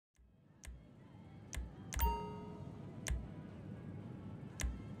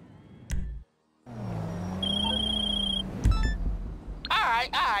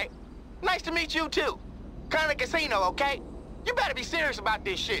right. Nice to meet you, too. Kind of casino, okay? You better be serious about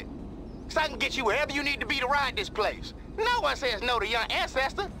this shit. So I can get you wherever you need to be to ride this place. No one says no to Yong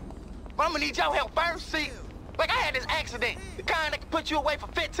Ancestor. But I'm gonna need your help first, see? Like, I had this accident, the kind that can put you away for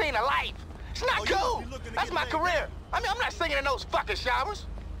 15 of life. It's not cool. That's my career. I mean, I'm not singing in those fucking showers.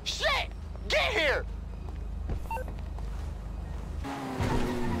 Shit! Get here! I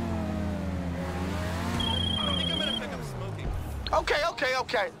think I'm gonna pick up smoking.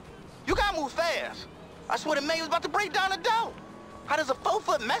 Okay. You gotta move fast. I swear the man was about to break down the door. How does a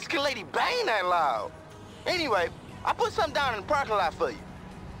 4-foot Mexican lady bang that loud? Anyway, I put something down in the parking lot for you.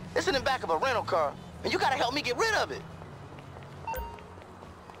 It's in the back of a rental car, and you gotta help me get rid of it.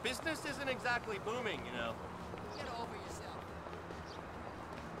 Business isn't exactly booming, you know. Get over yourself.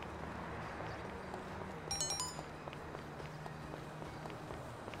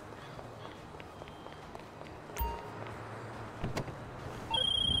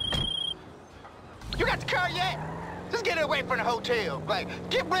 You got the car yet? Just get it away from the hotel. Like,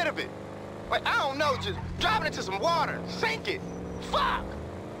 get rid of it. Like, I don't know, just drive it into some water. Sink it. Fuck!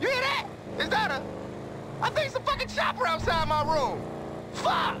 You hear that? Is that a... I think it's a fucking chopper outside my room.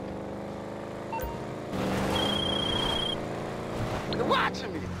 Fuck! They're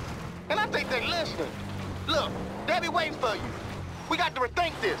watching me. And I think they're listening. Look, they'll be waiting for you. We got to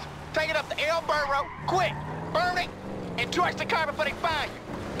rethink this. Take it up to El Burro, quick. Burn it, and torch the car before they find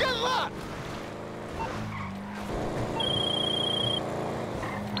you. Good luck!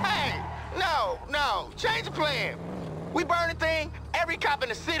 Hey, no, change the plan. We burn the thing, every cop in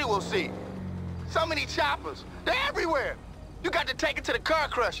the city will see. So many choppers, they're everywhere. You got to take it to the car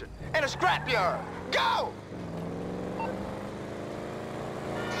crusher and a scrapyard. Go!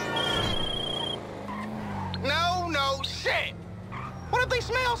 No, shit. What if they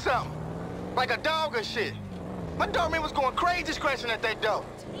smell something? Like a dog or shit. My doorman was going crazy scratching at that door.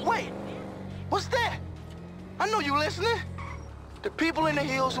 Wait, what's that? I know you listening. The people in the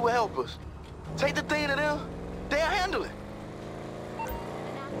hills who will help us. Take the thing to them, they'll handle it.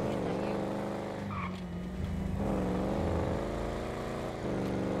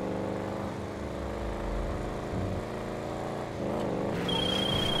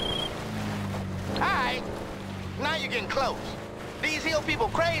 All right, now you're getting close. These hill people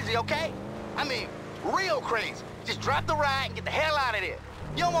crazy, okay? I mean, real crazy. Just drop the ride and get the hell out of there.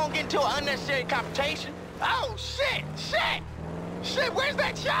 You don't want to get into an unnecessary confrontation. Oh, shit! Shit, where's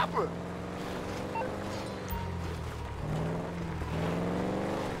that chopper?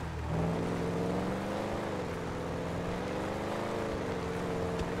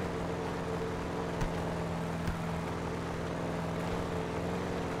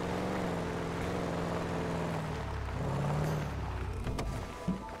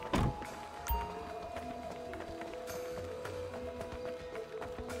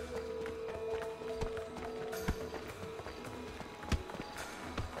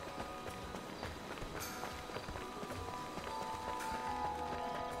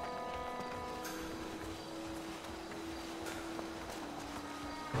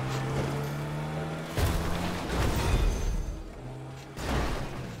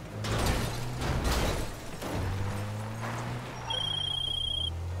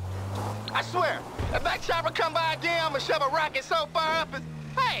 I swear, if that chopper come by again, I'ma shove a rocket so far up as...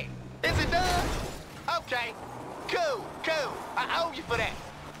 Hey, is it done? Okay, cool. I owe you for that.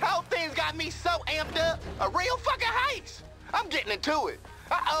 The whole thing's got me so amped up. A real fucking heist. I'm getting into it.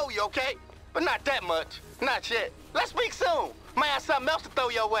 I owe you, okay? But not that much. Not yet. Let's speak soon. Might have something else to throw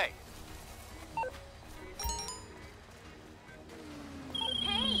your way.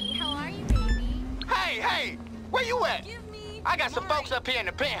 Hey, how are you, baby? Hey, where you at? Give me... I got some folks up here in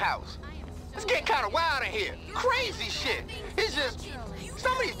the penthouse. It's getting kind of wild in here. Crazy shit. It's just,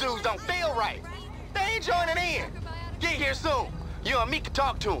 some of these dudes don't feel right. They ain't joining in. Get here soon. You and me can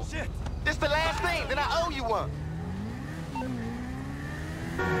talk to them. Shit. This the last thing, then I owe you one.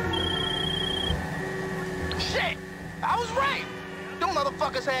 Shit! I was right. Them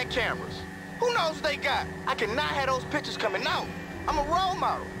motherfuckers had cameras. Who knows what they got? I cannot have those pictures coming out. I'm a role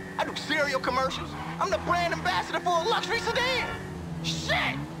model. I do cereal commercials. I'm the brand ambassador for a luxury sedan.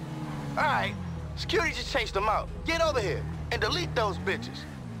 Shit! All right, security just chased them out. Get over here and delete those bitches.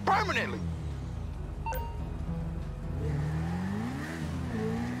 Permanently.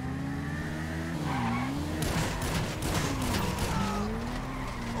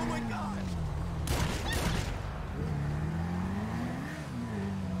 Oh my God!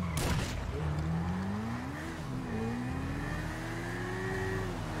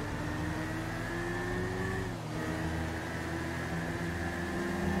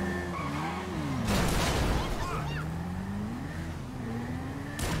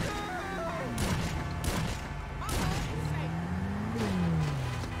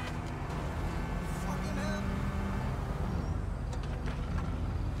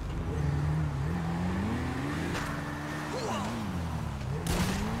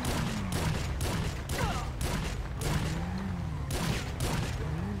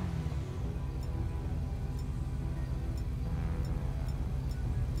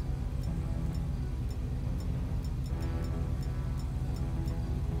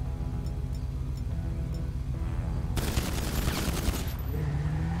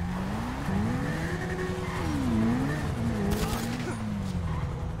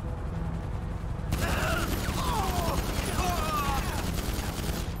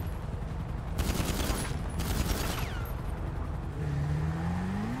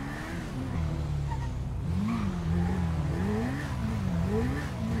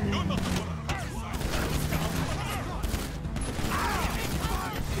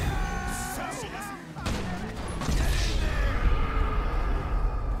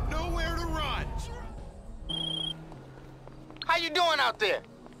 doing out there?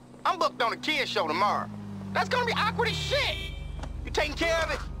 I'm booked on a kids show tomorrow. That's gonna be awkward as shit. You taking care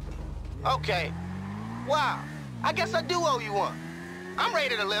of it? Okay. Wow. I guess I do owe you one. I'm ready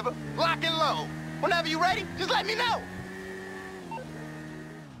to deliver, lock and load. Whenever you ready, just let me know.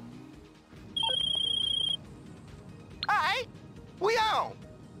 All right, we on.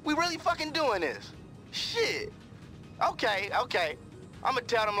 We really fucking doing this. Shit. Okay. I'm gonna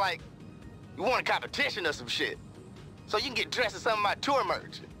tell them, like, you want a competition or some shit. So you can get dressed in some of my tour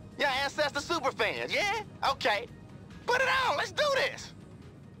merch. Young Ancestor super fans, yeah? Okay. Put it on, let's do this.